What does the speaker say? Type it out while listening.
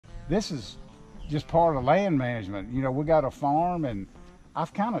this is just part of land management. You know, we got a farm, and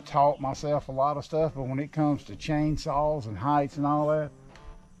I've kind of taught myself a lot of stuff, but when it comes to chainsaws and heights and all that,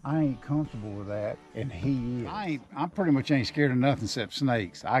 I ain't comfortable with that, and he is. I'm pretty much ain't scared of nothing except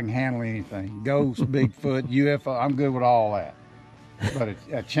snakes. I can handle anything. Ghosts, Bigfoot, UFO, I'm good with all that. But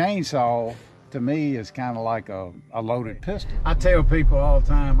a chainsaw, to me, is kind of like a loaded pistol. I tell people all the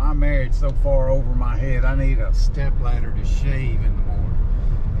time, I'm married so far over my head, I need a step ladder to shave in the morning.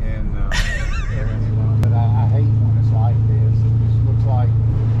 And but I hate when it's like this. It just looks like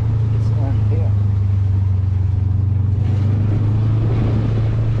it's unkept.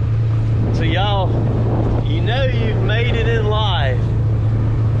 So y'all, you know you've made it in life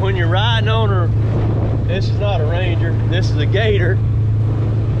when you're riding on this is not a Ranger, this is a Gator,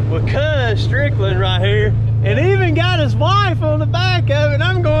 with Cuz Strickland right here, and even got his wife on the back of it.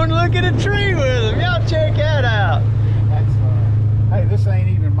 I'm going to look at a tree with him. Y'all check that out. That's, hey, this ain't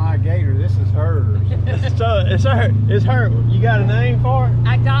even my Gator, this is hers. So it's her. You got a name for it?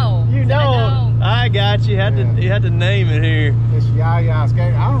 I don't. You don't. I got you. You had to name it here. It's Yaya's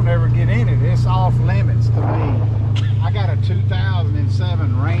Gator. I don't ever get in it. It's off limits to me. I got a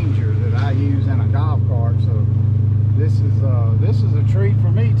 2007 Ranger that I use in a golf cart, so this is a treat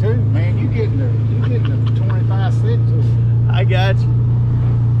for me too, man. You getting the 25 cent to it. I got you.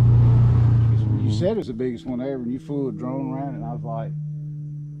 You said it's the biggest one ever, and you flew a drone around, and I was like,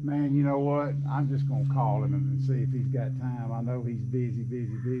 man, you know what? I'm just gonna call him and see if he's got time. I know he's busy,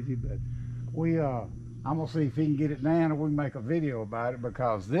 but I'm gonna see if he can get it down, and we can make a video about it,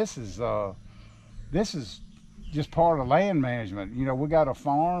 because this is just part of land management. You know, we got a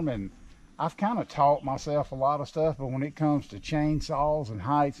farm, and I've kind of taught myself a lot of stuff, but when it comes to chainsaws and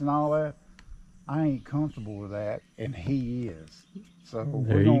heights and all that, I ain't comfortable with that, and he is. So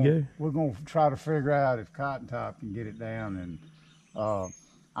we're gonna try to figure out if Cotton Top can get it down. And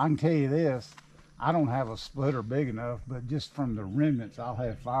I can tell you this, I don't have a splitter big enough, but just from the remnants, I'll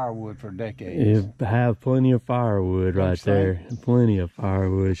have firewood for decades. You have plenty of firewood right there. Plenty of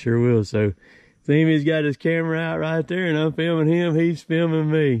firewood, sure will. So Sammy's got his camera out right there, and I'm filming him, he's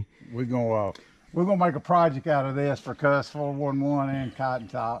filming me. We're gonna make a project out of this for Cuss 411 and Cotton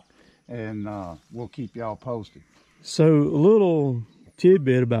Top, and we'll keep y'all posted. So a little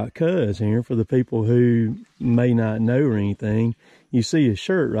tidbit about Cuz here for the people who may not know or anything. You see a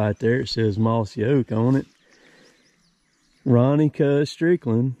shirt right there, it says Mossy Oak on it. Ronnie Cuz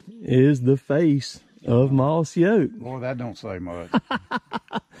Strickland is the face of Mossy Oak. Boy, that don't say much.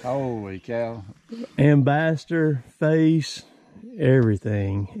 Holy cow. Ambassador, face,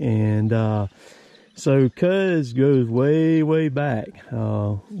 everything. And so Cuz goes way back.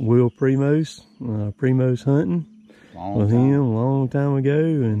 Will Primos hunting with him a long time ago,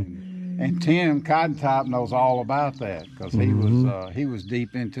 and Tim Cotton Top knows all about that, because he was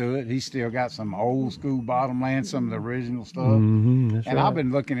deep into it. He's still got some old school bottomland, some of the original stuff. And right. I've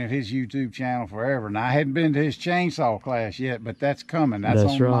been looking at his YouTube channel forever, and I hadn't been to his chainsaw class yet, but that's coming. That's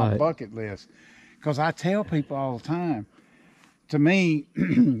on my bucket list, because I tell people all the time, to me,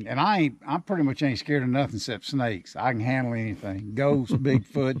 and I pretty much ain't scared of nothing except snakes. I can handle anything. Ghosts,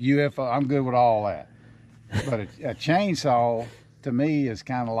 Bigfoot, UFO, I'm good with all that. But a chainsaw, to me, is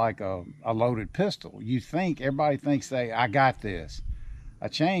kind of like a loaded pistol. Everybody thinks I got this. A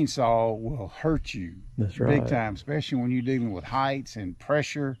chainsaw will hurt you. That's right. Big time, especially when you're dealing with heights and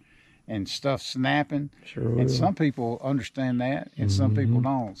pressure and stuff snapping. Sure will. And some people understand that, and some people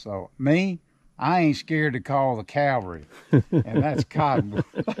don't. So me, I ain't scared to call the cavalry, and that's Cotton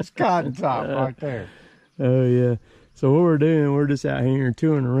Top right there. Oh yeah. So what we're doing, we're just out here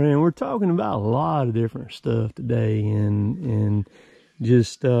touring around. We're talking about a lot of different stuff today, and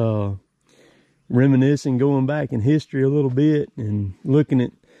just reminiscing, going back in history a little bit, and looking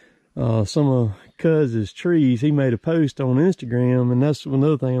at some of Cuz's trees. He made a post on Instagram, and that's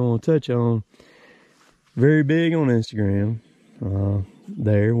another thing I want to touch on. Very big on Instagram.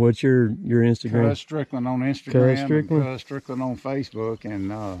 There, what's your Instagram? Cuz Strickland on Instagram. Cuz Strickland. Cuz Strickland on Facebook,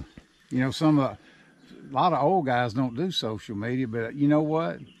 and you know, a lot of old guys don't do social media, but you know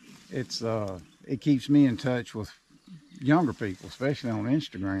what? It keeps me in touch with younger people, especially on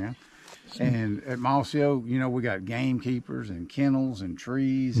Instagram. And at Mossy Oak, you know, we got gamekeepers and kennels and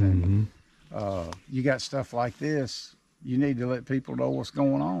trees, and you got stuff like this. You need to let people know what's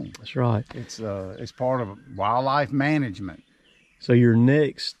going on. That's right. It's part of wildlife management. So your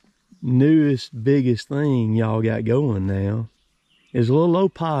next newest, biggest thing y'all got going now is a little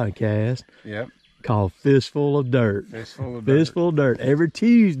old podcast. Yep. Called Fistful of Dirt. Fistful of Dirt. Fistful of Dirt. Every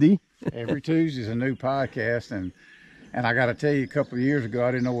Tuesday. Every Tuesday is a new podcast, and And I got to tell you, a couple of years ago,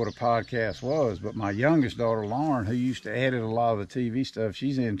 I didn't know what a podcast was, but my youngest daughter, Lauren, who used to edit a lot of the TV stuff,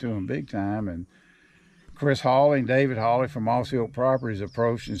 she's into them big time. And Chris Hawley and David Hawley from Mossy Oak Properties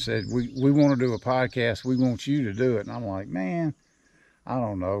approached and said, we want to do a podcast. We want you to do it. And I'm like, man, I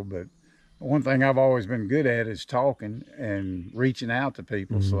don't know. But one thing I've always been good at is talking and reaching out to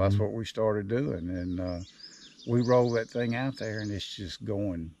people. So that's what we started doing. And we rolled that thing out there, and it's just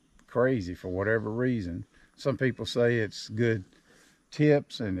going crazy for whatever reason. Some people say it's good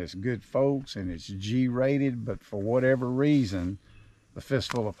tips and it's good folks and it's G-rated, but for whatever reason, the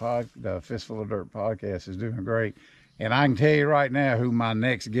Fistful of Dirt podcast is doing great. And I can tell you right now who my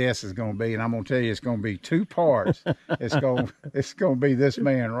next guest is going to be, and I'm going to tell you it's going to be 2 parts. It's going to be this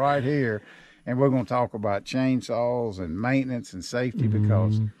man right here, and we're going to talk about chainsaws and maintenance and safety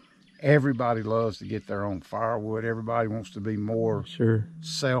because everybody loves to get their own firewood. Everybody wants to be more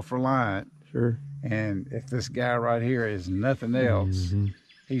self-reliant. Sure. And if this guy right here is nothing else,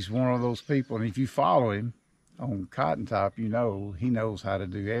 he's one of those people. And if you follow him on Cotton Top, you know he knows how to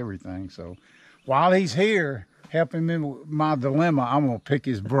do everything. So while he's here helping me with my dilemma, I'm gonna pick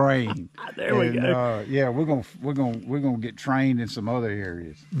his brain. There we go. Yeah, we're gonna get trained in some other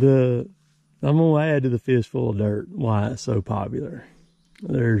areas. I'm gonna add to the Fistful of Dirt why it's so popular.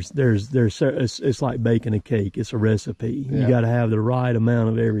 It's like baking a cake. It's a recipe. You got to have the right amount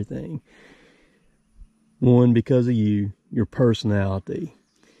of everything. One, because of your personality.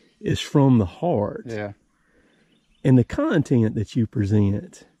 It's from the heart. Yeah. And the content that you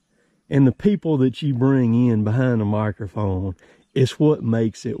present and the people that you bring in behind the microphone is what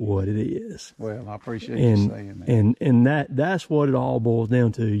makes it what it is. Well, I appreciate you saying that. And that's what it all boils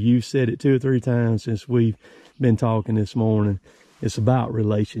down to. You've said it 2 or 3 times since we've been talking this morning. It's about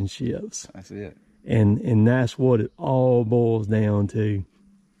relationships. That's it. And that's what it all boils down to.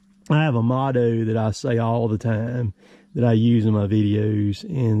 I have a motto that I say all the time that I use in my videos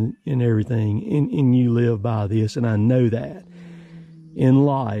and everything. And you live by this, and I know that. In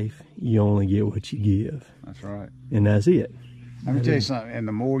life, you only get what you give. That's right. And that's it. Let me tell you something. And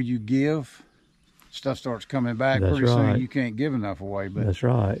the more you give, stuff starts coming back. Pretty soon. You can't give enough away. But that's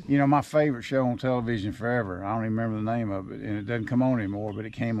right. You know, my favorite show on television forever, I don't even remember the name of it, and it doesn't come on anymore, but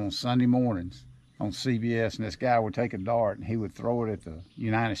it came on Sunday mornings on CBS, and this guy would take a dart and he would throw it at the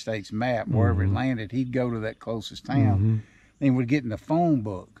United States map. Wherever it landed, he'd go to that closest town. Then he would get in the phone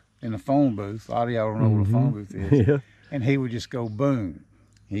book, in the phone booth. A lot of y'all don't know what a phone booth is. And he would just go boom.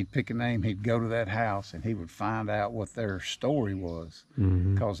 He'd pick a name, he'd go to that house, and he would find out what their story was.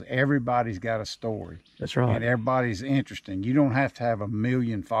 Because everybody's got a story. That's right. And everybody's interesting. You don't have to have 1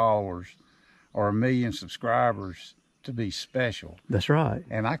 million followers or 1 million subscribers to be special. That's right.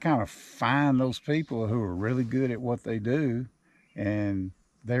 And I kind of find those people who are really good at what they do, and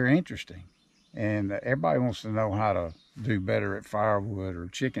they're interesting. And everybody wants to know how to do better at firewood or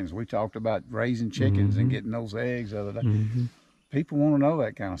chickens. We talked about raising chickens and getting those eggs the other day. People want to know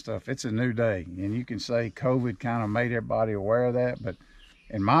that kind of stuff. It's a new day. And you can say COVID kind of made everybody aware of that, but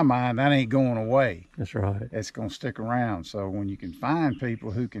in my mind, that ain't going away. That's right. It's going to stick around. So when you can find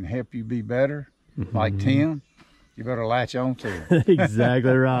people who can help you be better, like Tim, you better latch on to it.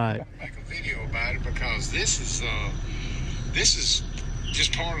 Exactly right. Make a video about it because this is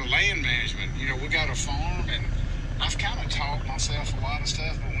just part of land management. You know, we got a farm, and I've kind of taught myself a lot of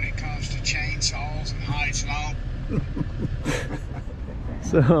stuff, but when it comes to chainsaws and heights and all.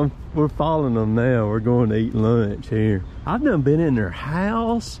 So we're following them now. We're going to eat lunch here. I've done been in their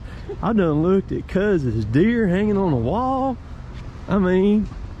house. I've done looked at Cousin's deer hanging on the wall. I mean,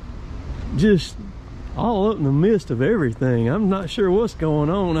 just all up in the midst of everything. I'm not sure what's going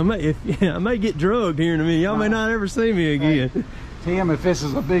on. I may get drugged here in a minute. Y'all may not ever see me again. Hey, Tim, if this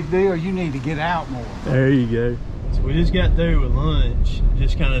is a big deal, you need to get out more. There you go. So we just got through with lunch,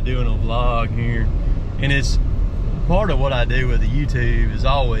 just kind of doing a vlog here. And it's part of what I do with the YouTube is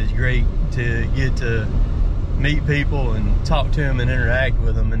always great to get to meet people and talk to them and interact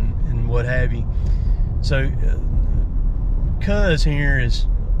with them and what have you. So Cuz here is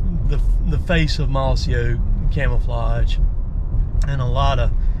the face of Mossy Oak camouflage and a lot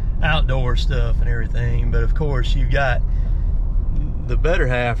of outdoor stuff and everything. But of course you've got the better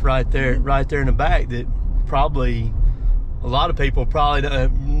half right there in the back that probably a lot of people probably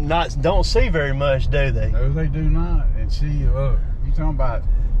don't see very much, do they? No, they do not. And she, look, you talking about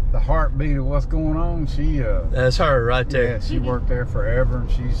the heartbeat of what's going on? She, that's her right there. Yeah, she worked there forever, and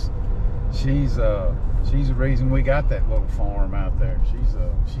she's the reason we got that little farm out there.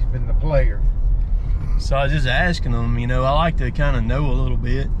 She's been the player. So I was just asking them, you know, I like to kind of know a little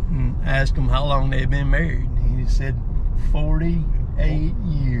bit and ask them how long they've been married. He said 48 48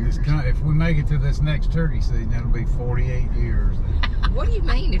 years. If we make it to this next turkey season, that'll be 48 years. What do you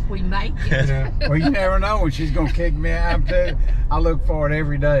mean if we make it? Yeah. Well, you never know when she's gonna kick me out. I look for it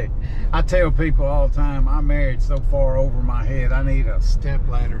every day. I tell people all the time, I'm married so far over my head, I need a step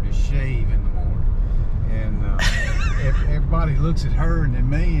ladder to shave in the morning. And if everybody looks at her and then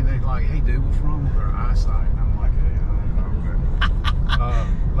me, and they're like, "Hey, dude, what's wrong with her eyesight?" And I'm like, "Hey, I don't know,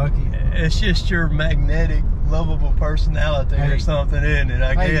 but lucky." It's just your magnetic, lovable personality or something, isn't it?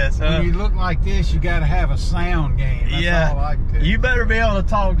 I guess. When you look like this, you got to have a sound game. That's all I can tell you better be able to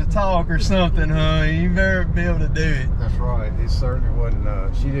talk or something, huh? You better be able to do it. That's right. It certainly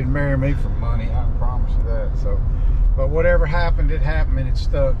wasn't. She didn't marry me for money. I can promise you that. So, but whatever happened, it happened and it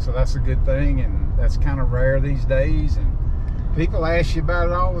stuck. So that's a good thing, and that's kind of rare these days. And people ask you about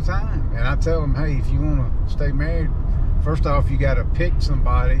it all the time, and I tell them, hey, if you want to stay married, first off, you got to pick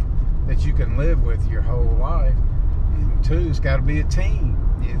somebody that you can live with your whole life, and two, it's got to be a team.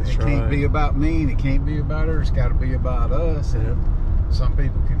 It can't be about me and it can't be about her. It's got to be about us. And some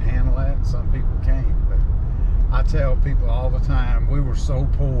people can handle that and some people can't. But I tell people all the time, we were so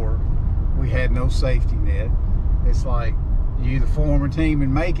poor, we had no safety net. It's like you either form a team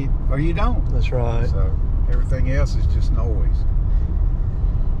and make it or you don't. That's right. So everything else is just noise.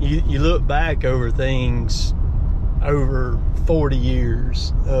 You look back over things over 40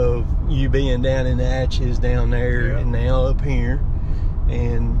 years of you being down in the Natchez down there and now up here,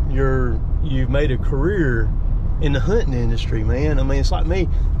 and you've made a career in the hunting industry, man. I mean, it's like me.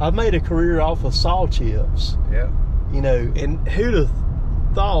 I've made a career off of saw chips. Yeah. You know, and who'd have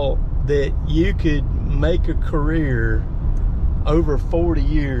thought that you could make a career over 40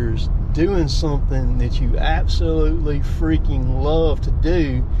 years doing something that you absolutely freaking love to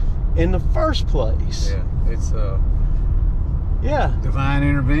do in the first place? Yeah, it's divine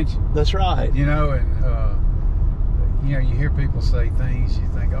intervention. That's right. You know, and you know, you hear people say things, you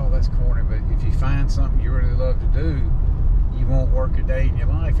think, oh, that's corny, but if you find something you really love to do, you won't work a day in your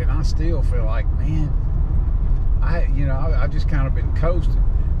life. And I still feel like, man, I just kind of been coasting.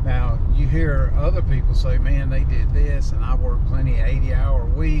 Now, you hear other people say, man, they did this, and I worked plenty of 80-hour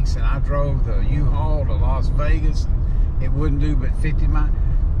weeks, and I drove the U-Haul to Las Vegas, and it wouldn't do but 50 miles.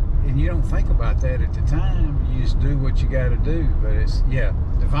 And you don't think about that at the time. You just do what you got to do. But it's,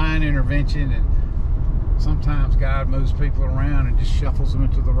 divine intervention, and sometimes God moves people around and just shuffles them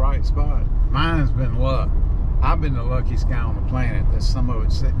into the right spot. Mine has been luck. I've been the luckiest guy on the planet. There's some of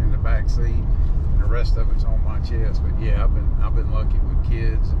it sitting in the back seat, and the rest of it's on my chest. But yeah, I've been lucky with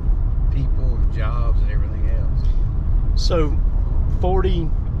kids and people and jobs and everything else. So 40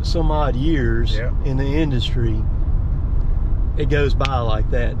 some odd years in the industry, it goes by like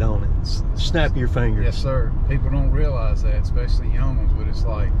that, don't it? Snap your fingers. Yes, sir. People don't realize that, especially young ones, but it's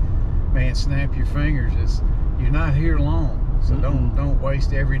like, man, snap your fingers. You're not here long, so don't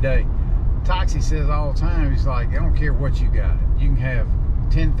waste every day. Toxie says all the time, he's like, I don't care what you got. You can have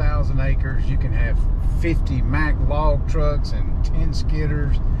 10,000 acres, you can have 50 Mack log trucks and 10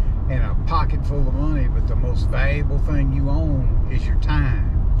 skidders and a pocket full of money, but the most valuable thing you own is your time.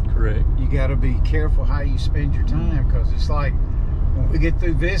 Correct. You got to be careful how you spend your time, because it's like when we get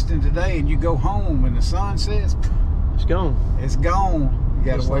through visiting today and you go home and the sun sets, it's gone. It's gone.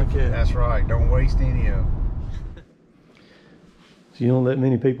 You got to wait. That's right. Don't waste any of it. So you don't let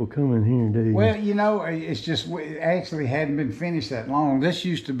many people come in here, do you? Well, you know, it's just, it actually hadn't been finished that long. This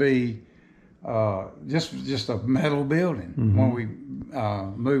used to be just a metal building when we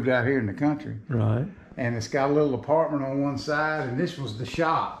moved out here in the country. Right. And it's got a little apartment on one side, and this was the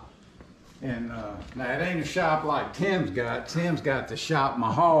shop. And now it ain't a shop like Tim's got. Tim's got the shop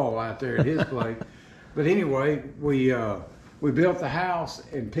mahal out there at his place. But anyway, we built the house,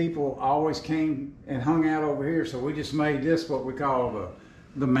 and people always came and hung out over here. So we just made this what we call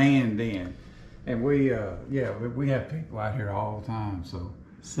the man den. And we have people out here all the time. So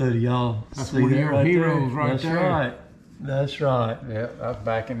do y'all. That's one of your heroes right there. That's right. That's right. Yeah, that's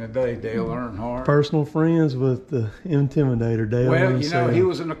back in the day, Dale Earnhardt. Personal friends with the Intimidator, Dale. Well, you know, he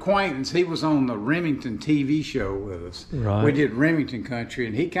was an acquaintance. He was on the Remington TV show with us. Right. We did Remington Country,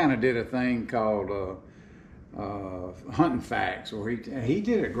 and he kind of did a thing called Hunting Facts, where he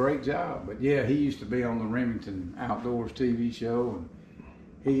did a great job. But yeah, he used to be on the Remington Outdoors TV show, and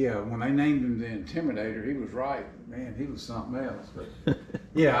he when they named him the Intimidator, he was right. Man, he was something else. But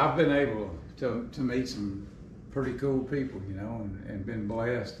yeah, I've been able to meet some pretty cool people, you know, and been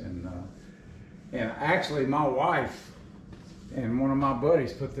blessed. And actually, my wife and one of my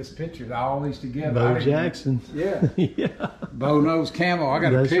buddies put this picture, all these together. Bo Jackson. Yeah. Yeah. Bo Nose Camo. I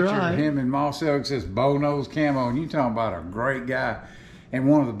got a picture right. of him in Mossy Oak. It says Bo Nose Camo, and you talking about a great guy and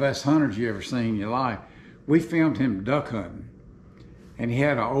one of the best hunters you ever seen in your life. We filmed him duck hunting, and he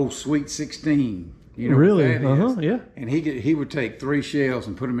had an old Sweet 16. You know really? what that is? Yeah. And he would take 3 shells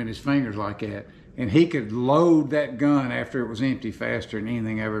and put them in his fingers like that, and he could load that gun after it was empty faster than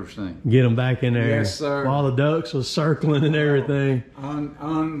anything I've ever seen. Get them back in there. Yes, sir. While the ducks was circling and everything.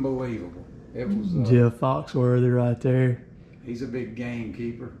 Unbelievable. It was Jeff Foxworthy right there. He's a big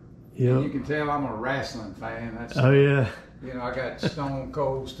gamekeeper. Yeah. You can tell I'm a wrestling fan. That's, oh yeah. You know, I got Stone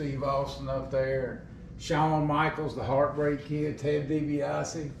Cold Steve Austin up there, Shawn Michaels, the Heartbreak Kid, Ted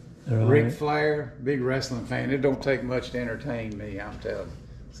DiBiase, Right. Ric Flair. Big wrestling fan. It don't take much to entertain me, I'm telling you.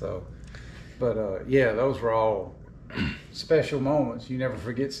 So, but yeah, those were all special moments. You never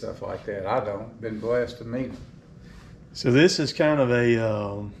forget stuff like that. I don't. Been blessed to meet them. So this is kind of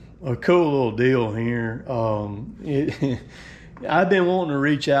a cool little deal here. I've been wanting to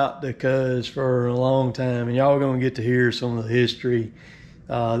reach out to Cuz for a long time, and y'all are going to get to hear some of the history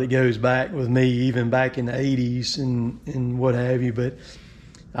that goes back with me, even back in the 80s and what have you. But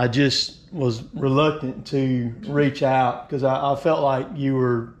I just was reluctant to reach out because I felt like you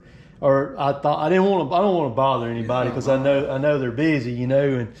were, or I thought I don't want to bother anybody because I know they're busy, you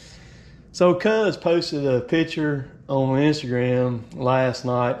know. And so Cuz posted a picture on Instagram last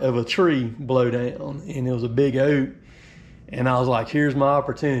night of a tree blowdown, and it was a big oak. And I was like, here's my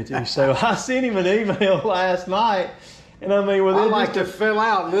opportunity. So I sent him an email last night. And I mean, I like to fill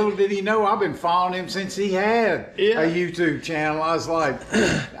out. Little did he know, I've been following him since he had a YouTube channel. I was like,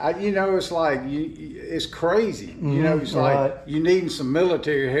 you know, it's like, it's crazy. You know, it's like, you needing some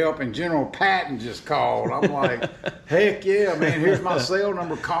military help, and General Patton just called. I'm like, heck yeah, man, here's my cell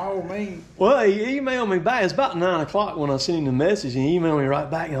number, call me. Well, he emailed me back. It's about 9 o'clock when I sent him the message, and he emailed me right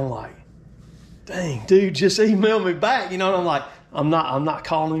back, and I'm like, dang, dude, just email me back. You know, and I'm like, I'm not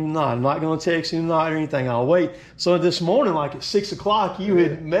calling him, I'm not going to text him, or anything. I'll wait. So this morning, like at 6 o'clock, you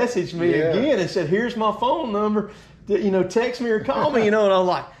had messaged me again and said, here's my phone number. You know, text me or call me, you know, and I'm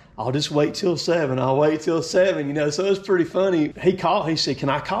like, I'll just wait till 7. I'll wait till 7, you know. So it was pretty funny. He said, can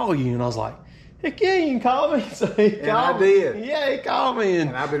I call you? And I was like, heck yeah, you can call me. So he called me. I did. Yeah, he called me.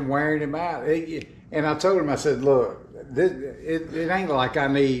 And I've been wearing him out. And I told him, I said, look, it ain't like I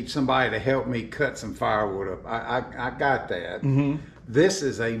need somebody to help me cut some firewood up. I got that. Mm-hmm. This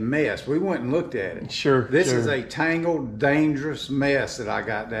is a mess. We went and looked at it. Sure. This is a tangled, dangerous mess that I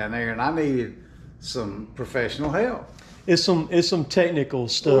got down there, and I needed some professional help. It's some technical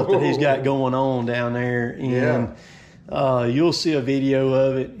stuff that he's got going on down there, and you'll see a video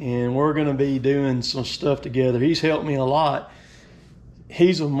of it, and we're going to be doing some stuff together. He's helped me a lot.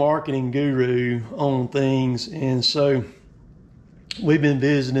 He's a marketing guru on things, and so we've been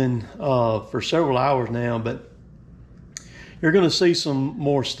visiting for several hours now, but you're going to see some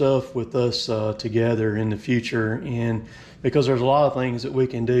more stuff with us together in the future, and because there's a lot of things that we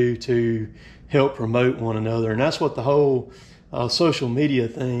can do to help promote one another, and that's what the whole social media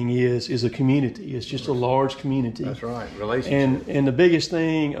thing is a community. It's just a large community. That's right, relationships. And the biggest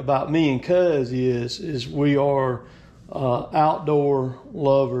thing about me and Cuz is we are outdoor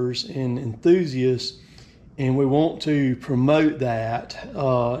lovers and enthusiasts, and we want to promote that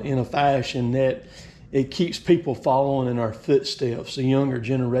in a fashion that it keeps people following in our footsteps, the younger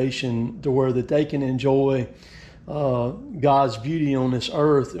generation, to where that they can enjoy God's beauty on this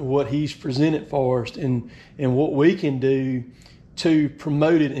earth and what He's presented for us, and what we can do to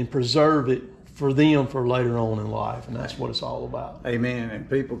promote it and preserve it for them for later on in life, and that's what it's all about. Amen. And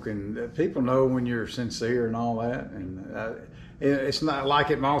people know when you're sincere and all that, and it's not like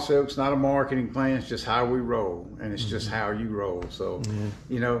at Mossy Oak. It's not a marketing plan. It's just how we roll, and it's just how you roll. So,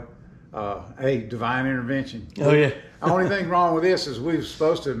 you know, hey, divine intervention. Oh yeah. The only thing wrong with this is we were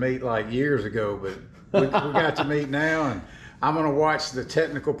supposed to meet like years ago, but we got to meet now, and I'm going to watch the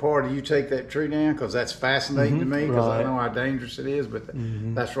technical part of you take that tree down, because that's fascinating to me, because I know how dangerous it is, but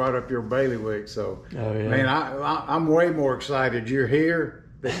that's right up your bailiwick. So, man, I'm way more excited you're here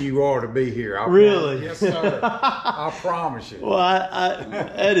than you are to be here. Really? Yes, sir. I promise you. Well,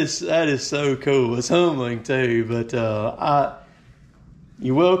 that is so cool. It's humbling too, but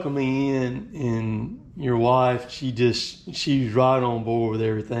you welcome me in, and your wife, she's right on board with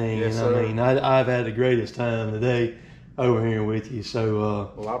everything. Yes, and sir. I mean, I've had the greatest time today over here with you.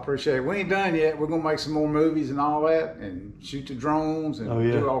 So well, I appreciate it. We ain't done yet. We're gonna make some more movies and all that, and shoot the drones and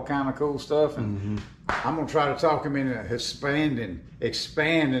do all kind of cool stuff. And I'm gonna try to talk him into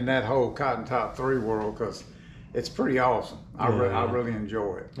expanding that whole Cotton Top 3 world, because it's pretty awesome. I really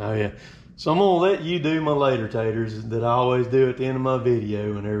enjoy it. Oh yeah. So I'm gonna let you do my later taters that I always do at the end of my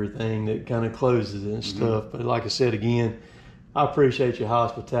video and everything that kind of closes it and stuff. But like I said again, I appreciate your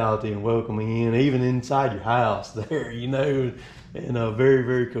hospitality and welcoming in, even inside your house there, you know, and very,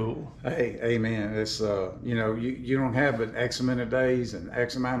 very cool. Hey man, it's you know, you don't have an X amount of days and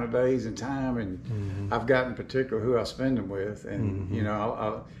X amount of days and time, and I've got in particular who I spend them with, and you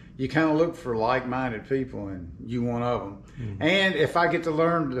know, you kind of look for like-minded people, and you one of them. And if I get to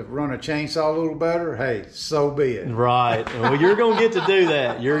learn to run a chainsaw a little better, hey, so be it. Right. Well, you're gonna get to do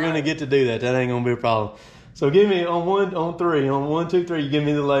that. You're gonna get to do that. That ain't gonna be a problem. So give me on 1, 2, 3. You give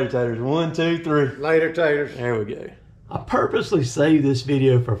me the later taters. 1, 2, 3. Later taters. There we go. I purposely saved this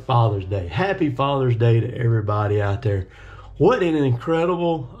video for Father's Day. Happy Father's Day to everybody out there. What an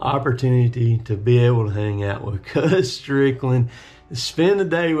incredible opportunity to be able to hang out with Cuz Strickland, spend the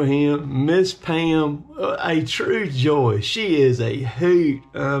day with him. Miss Pam, a true joy. She is a hoot.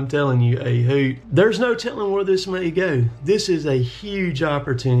 I'm telling you, a hoot. There's no telling where this may go. This is a huge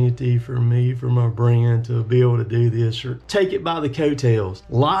opportunity for me, for my brand, to be able to do this or take it by the coattails.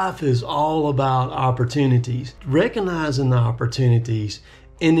 Life is all about opportunities. Recognizing the opportunities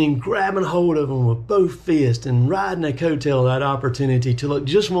and then grabbing hold of them with both fists and riding a coattail of that opportunity till it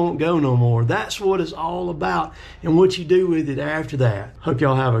just won't go no more. That's what it's all about, and what you do with it after that. Hope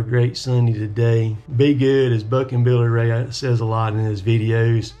y'all have a great Sunday today. Be good, as Buck and Billy Ray says a lot in his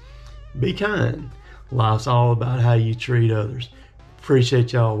videos. Be kind. Life's all about how you treat others.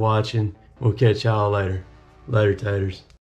 Appreciate y'all watching. We'll catch y'all later. Later, taters.